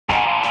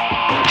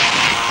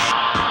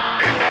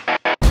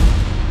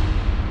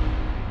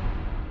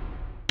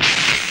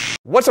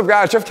What's up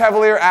guys, Jeff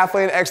Cavaliere,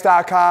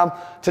 AthleanX.com.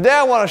 Today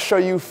I want to show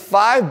you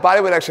 5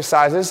 bodyweight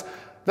exercises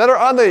that are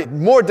on the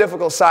more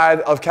difficult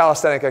side of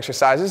calisthenic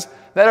exercises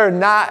that are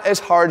not as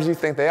hard as you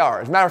think they are.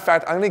 As a matter of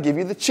fact, I'm going to give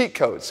you the cheat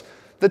codes,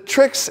 the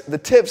tricks, the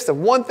tips, the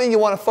one thing you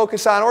want to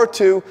focus on or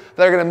two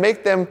that are going to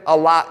make them a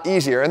lot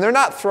easier. And they're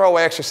not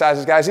throwaway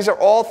exercises, guys. These are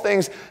all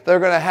things that are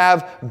going to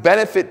have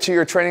benefit to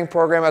your training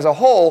program as a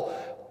whole.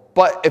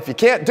 But if you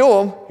can't do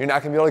them, you're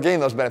not going to be able to gain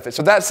those benefits.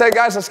 So that said,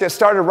 guys, let's get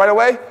started right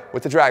away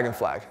with the dragon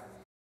flag.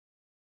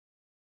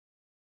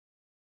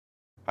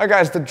 All right,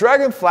 guys, the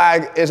dragon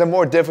flag is a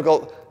more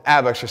difficult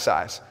ab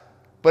exercise,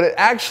 but it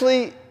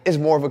actually is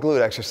more of a glute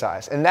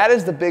exercise. And that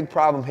is the big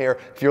problem here.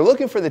 If you're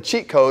looking for the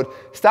cheat code,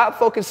 stop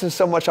focusing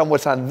so much on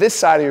what's on this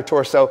side of your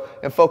torso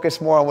and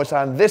focus more on what's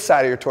on this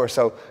side of your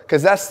torso,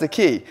 because that's the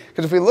key.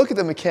 Because if we look at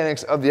the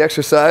mechanics of the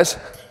exercise,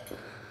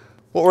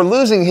 what we're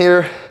losing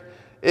here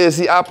is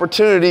the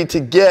opportunity to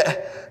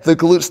get the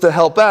glutes to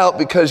help out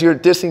because you're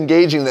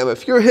disengaging them.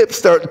 If your hips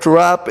start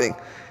dropping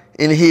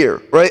in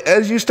here, right,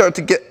 as you start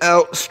to get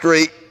out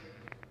straight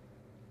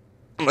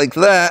like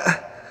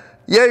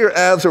that, yeah, your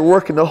abs are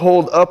working to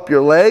hold up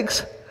your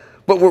legs,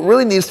 but what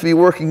really needs to be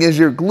working is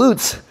your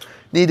glutes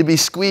need to be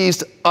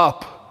squeezed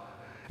up.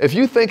 If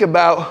you think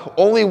about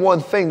only one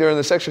thing during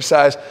this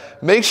exercise,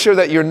 make sure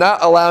that you're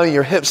not allowing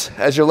your hips,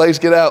 as your legs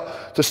get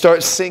out, to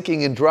start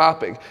sinking and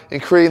dropping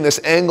and creating this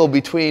angle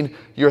between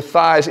your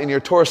thighs and your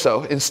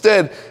torso.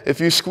 Instead, if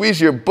you squeeze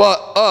your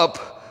butt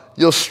up,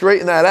 you'll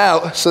straighten that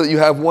out so that you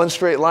have one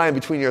straight line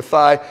between your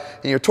thigh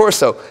and your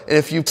torso. And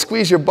if you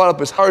squeeze your butt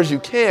up as hard as you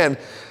can,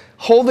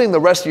 holding the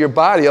rest of your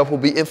body up will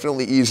be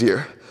infinitely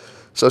easier.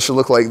 So it should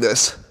look like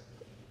this.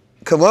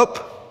 Come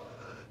up.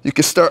 You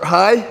can start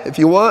high if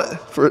you want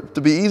for it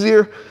to be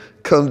easier.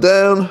 Come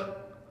down.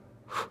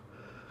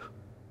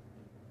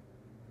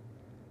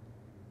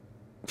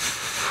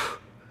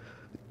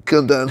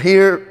 Come down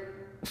here.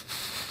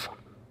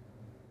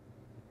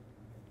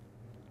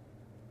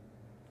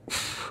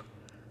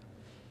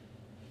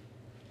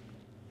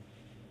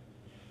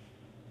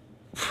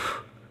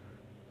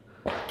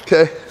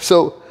 Okay,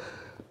 so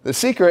the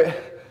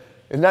secret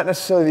is not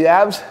necessarily the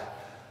abs,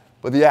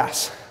 but the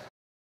ass.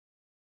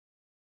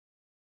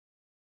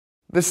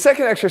 The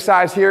second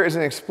exercise here is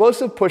an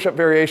explosive push-up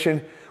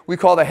variation we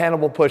call the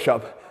Hannibal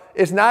push-up.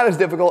 It's not as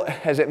difficult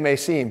as it may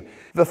seem.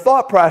 The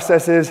thought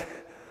process is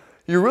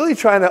you're really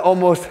trying to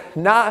almost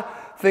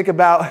not think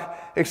about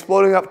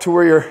exploding up to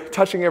where you're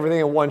touching everything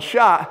in one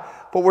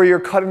shot, but where you're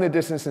cutting the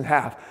distance in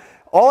half.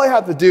 All I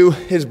have to do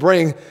is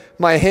bring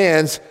my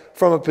hands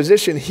from a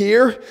position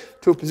here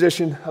to a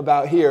position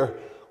about here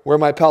where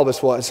my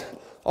pelvis was.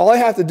 All I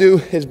have to do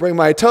is bring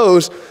my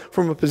toes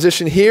from a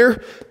position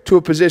here to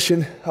a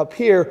position up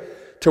here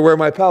to where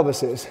my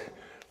pelvis is,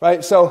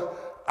 right? So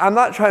I'm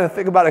not trying to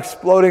think about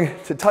exploding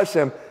to touch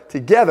them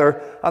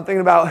together. I'm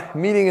thinking about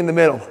meeting in the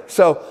middle.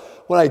 So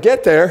when I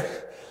get there,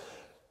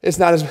 it's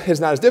not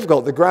as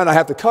difficult. The ground I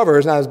have to cover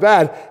is not as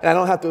bad, and I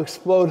don't have to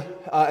explode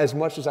as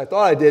much as I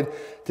thought I did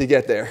to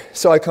get there.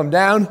 So I come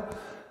down,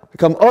 I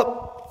come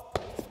up,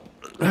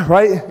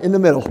 right in the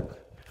middle.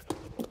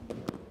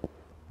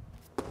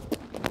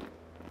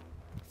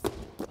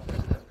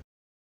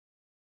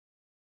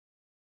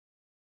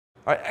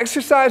 All right,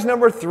 exercise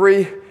number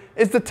 3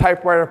 is the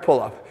typewriter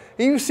pull-up.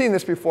 You've seen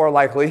this before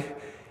likely,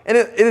 and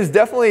it is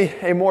definitely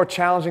a more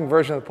challenging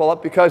version of the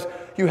pull-up because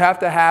you have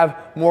to have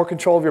more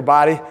control of your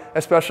body,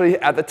 especially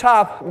at the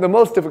top, the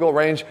most difficult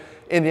range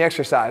in the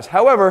exercise.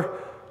 However,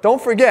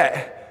 don't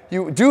forget,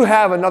 you do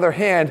have another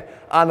hand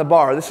on the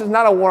bar. This is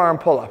not a one-arm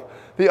pull-up.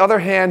 The other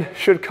hand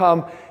should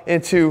come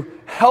into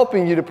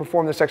helping you to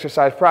perform this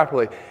exercise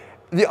properly.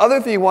 The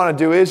other thing you want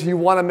to do is you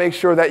want to make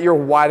sure that you're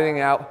widening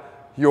out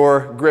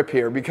your grip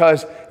here,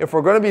 because if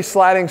we're going to be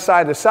sliding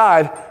side to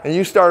side and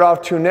you start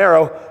off too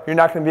narrow, you're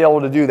not going to be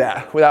able to do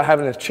that without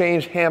having to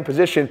change hand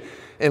position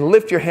and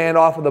lift your hand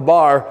off of the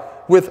bar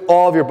with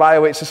all of your body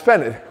weight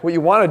suspended. What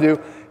you want to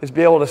do is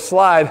be able to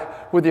slide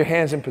with your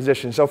hands in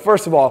position. So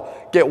first of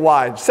all, get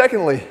wide.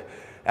 Secondly,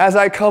 as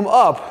I come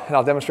up, and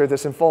I'll demonstrate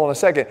this in full in a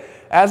second,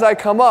 as I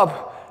come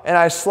up and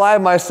I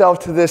slide myself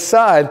to this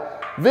side,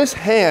 this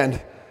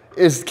hand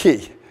is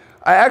key.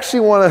 I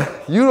actually want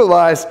to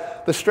utilize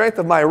the strength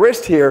of my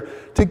wrist here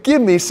to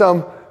give me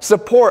some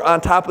support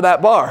on top of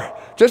that bar.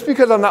 Just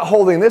because I'm not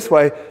holding this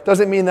way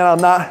doesn't mean that I'm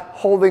not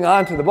holding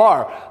on to the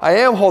bar. I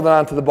am holding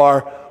on to the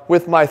bar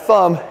with my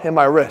thumb and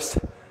my wrist.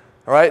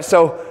 All right,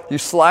 so you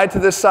slide to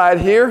this side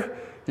here,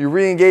 you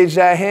re-engage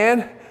that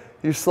hand,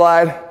 you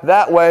slide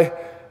that way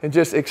and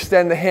just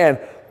extend the hand.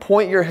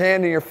 Point your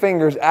hand and your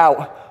fingers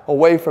out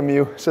away from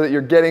you so that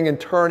you're getting and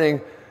turning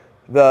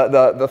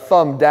the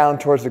thumb down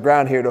towards the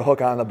ground here to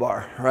hook on the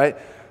bar, right?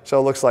 So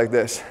it looks like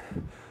this.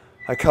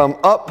 I come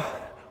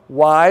up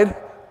wide,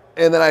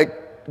 and then I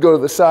go to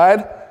the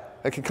side.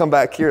 I can come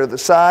back here to the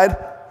side,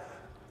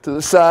 to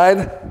the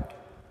side,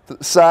 to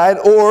the side,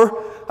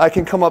 or I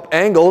can come up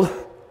angled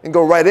and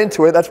go right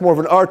into it. That's more of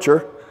an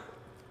archer,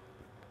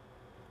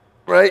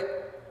 right?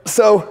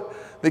 So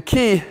the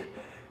key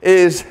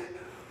is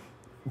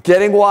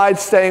getting wide,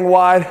 staying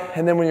wide,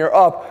 and then when you're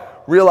up,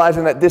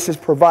 realizing that this is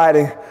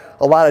providing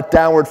a lot of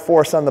downward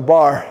force on the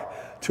bar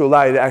to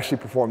allow you to actually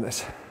perform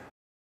this.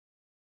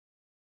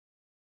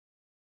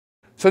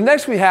 So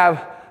next we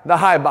have the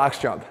high box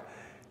jump.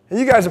 And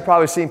you guys have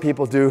probably seen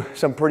people do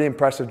some pretty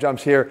impressive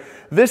jumps here.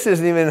 This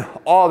isn't even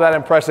all that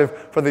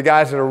impressive for the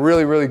guys that are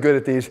really, really good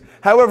at these.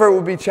 However, it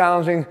will be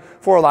challenging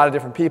for a lot of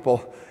different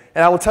people.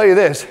 And I will tell you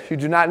this, you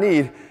do not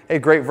need a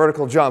great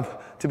vertical jump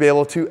to be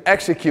able to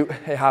execute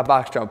a high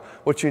box jump.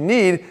 What you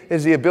need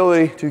is the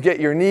ability to get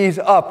your knees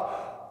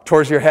up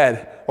towards your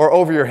head or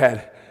over your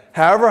head.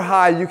 However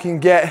high you can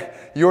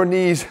get your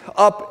knees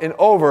up and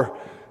over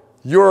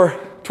your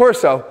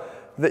torso,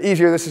 the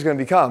easier this is going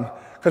to become.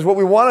 Because what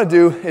we want to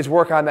do is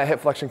work on that hip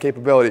flexion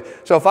capability.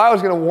 So if I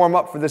was going to warm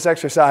up for this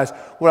exercise,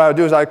 what I would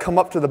do is I'd come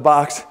up to the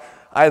box,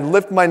 I'd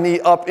lift my knee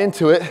up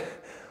into it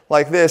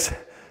like this,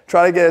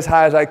 try to get as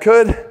high as I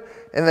could,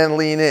 and then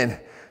lean in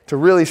to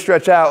really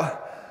stretch out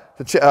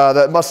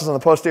the muscles on the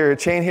posterior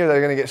chain here that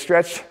are going to get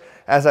stretched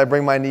as I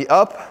bring my knee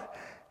up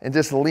and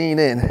just lean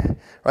in,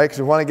 right? Because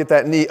we want to get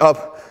that knee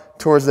up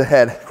towards the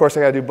head. Of course,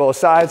 I got to do both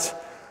sides.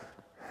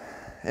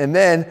 And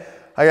then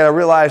I got to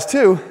realize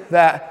too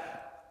that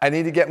I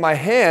need to get my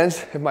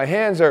hands, if my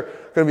hands are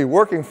going to be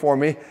working for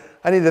me,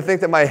 I need to think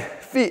that my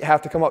feet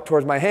have to come up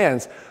towards my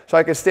hands. So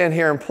I can stand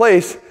here in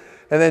place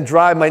and then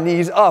drive my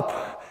knees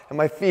up and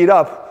my feet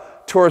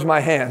up towards my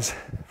hands.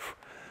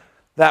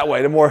 That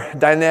way, to more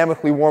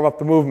dynamically warm up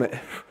the movement.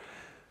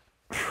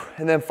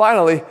 And then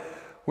finally,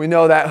 we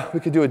know that we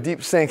could do a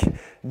deep sink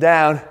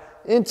down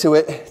into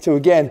it to,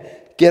 again,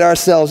 get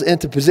ourselves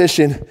into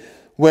position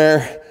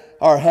where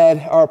our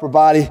head, our upper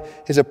body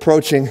is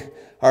approaching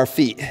our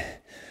feet.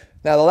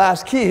 Now the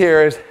last key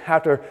here is,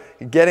 after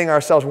getting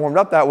ourselves warmed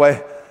up that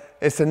way,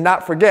 is to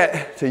not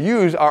forget to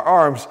use our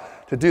arms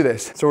to do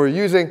this. So we're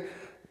using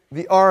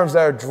the arms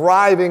that are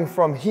driving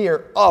from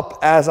here up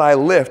as I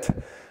lift.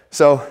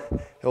 So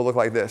it'll look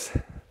like this.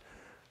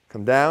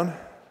 Come down.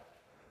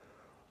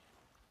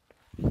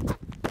 One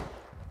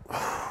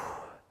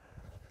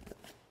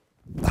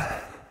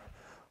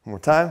more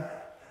time.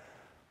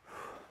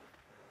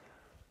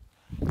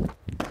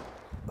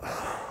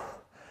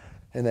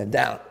 And then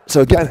down.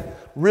 So again,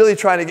 really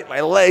trying to get my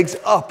legs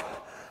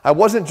up. I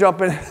wasn't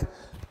jumping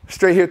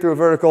straight here through a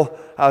vertical.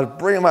 I was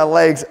bringing my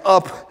legs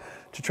up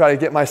to try to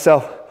get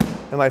myself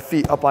and my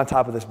feet up on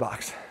top of this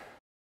box.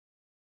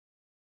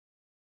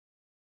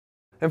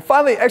 And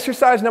finally,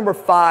 exercise number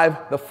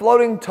 5, the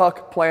floating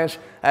tuck planche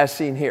as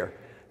seen here.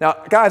 Now,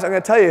 guys, I'm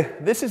going to tell you,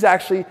 this is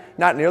actually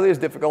not nearly as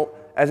difficult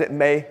as it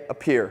may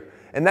appear.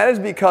 And that is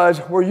because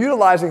we're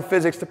utilizing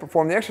physics to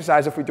perform the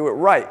exercise if we do it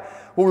right.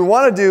 What we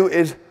want to do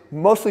is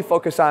mostly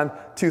focus on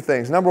 2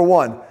 things. Number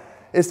 1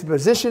 is the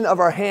position of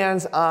our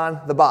hands on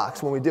the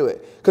box when we do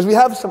it. Because we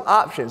have some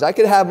options. I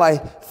could have my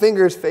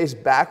fingers face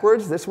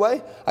backwards this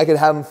way. I could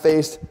have them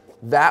faced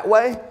that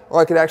way.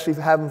 Or I could actually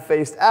have them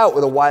faced out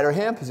with a wider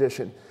hand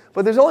position.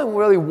 But there's only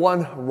really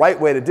one right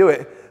way to do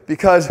it,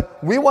 because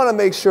we want to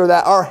make sure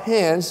that our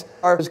hands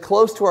are as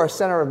close to our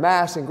center of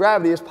mass and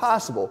gravity as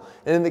possible.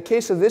 And in the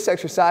case of this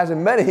exercise,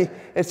 and many,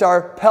 it's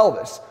our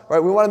pelvis, right?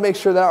 We want to make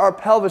sure that our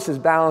pelvis is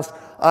balanced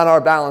on our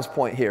balance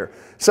point here.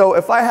 So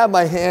if I have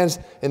my hands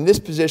in this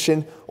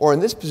position or in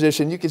this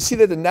position, you can see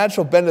that the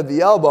natural bend of the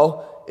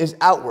elbow is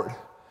outward.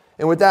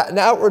 And with that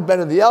outward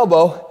bend of the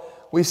elbow,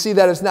 we see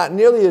that it's not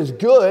nearly as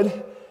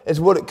good as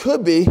what it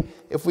could be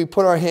if we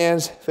put our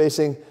hands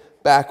facing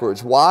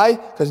backwards. Why?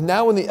 Because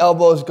now when the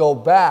elbows go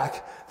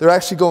back, they're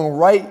actually going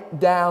right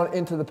down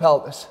into the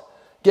pelvis,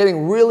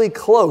 getting really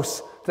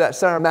close to that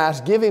center of mass,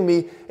 giving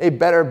me a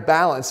better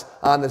balance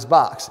on this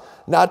box.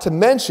 Not to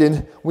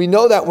mention, we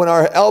know that when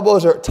our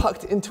elbows are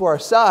tucked into our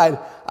side,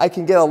 I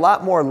can get a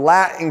lot more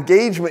lat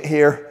engagement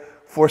here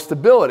for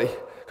stability.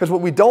 Because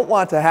what we don't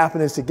want to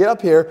happen is to get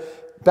up here,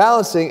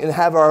 balancing, and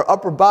have our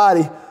upper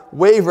body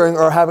wavering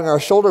or having our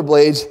shoulder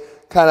blades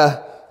kind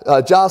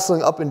of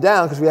jostling up and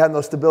down because we have no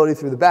stability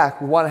through the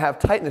back. We want to have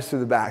tightness through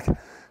the back.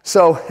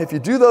 So if you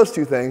do those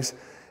 2 things,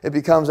 it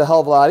becomes a hell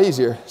of a lot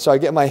easier. So I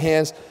get my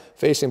hands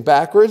facing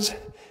backwards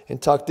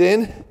and tucked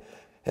in,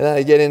 and then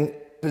I get in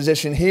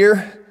position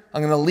here.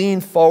 I'm going to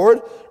lean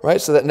forward,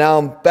 right, so that now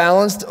I'm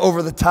balanced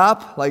over the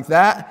top like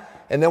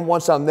that. And then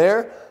once I'm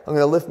there, I'm going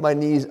to lift my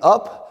knees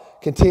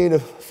up, continue to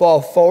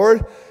fall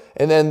forward,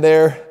 and then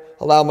there,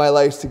 allow my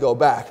legs to go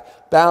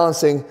back,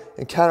 balancing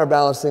and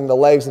counterbalancing the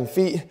legs and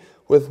feet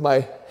with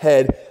my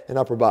head and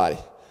upper body.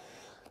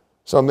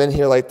 So I'm in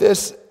here like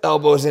this,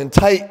 elbows in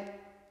tight,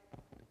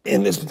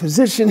 in this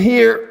position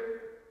here,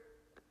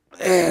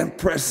 and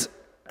press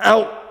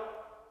out,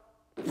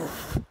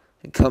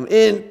 and come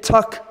in,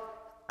 tuck,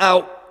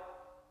 out,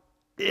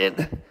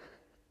 in,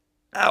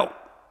 out,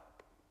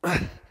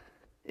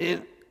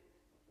 in,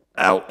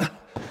 out,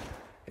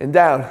 and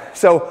down.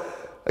 So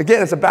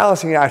again, it's a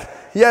balancing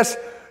act. Yes,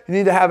 you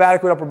need to have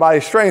adequate upper body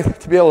strength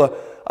to be able to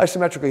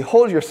isometrically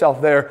hold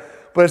yourself there,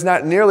 but it's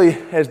not nearly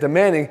as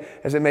demanding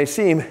as it may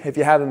seem if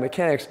you have the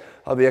mechanics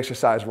of the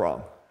exercise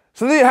wrong.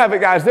 So there you have it,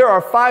 guys. There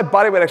are 5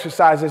 bodyweight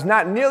exercises,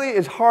 not nearly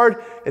as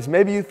hard as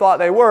maybe you thought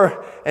they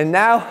were. And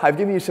now I've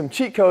given you some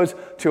cheat codes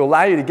to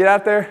allow you to get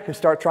out there and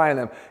start trying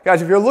them.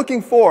 Guys, if you're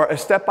looking for a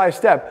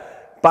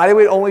step-by-step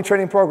bodyweight only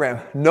training program,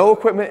 no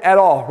equipment at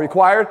all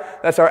required,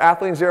 that's our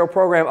Athlean Zero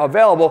program,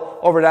 available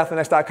over at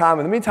athleanx.com.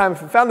 In the meantime,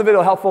 if you found the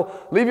video helpful,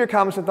 leave your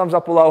comments and thumbs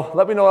up below.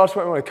 Let me know what else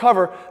you want to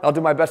cover, and I'll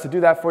do my best to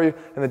do that for you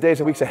in the days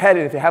and weeks ahead.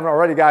 And if you haven't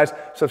already, guys,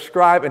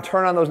 subscribe and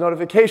turn on those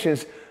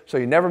notifications so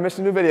you never miss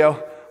a new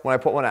video when I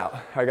put one out.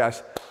 All right,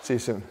 guys, see you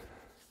soon.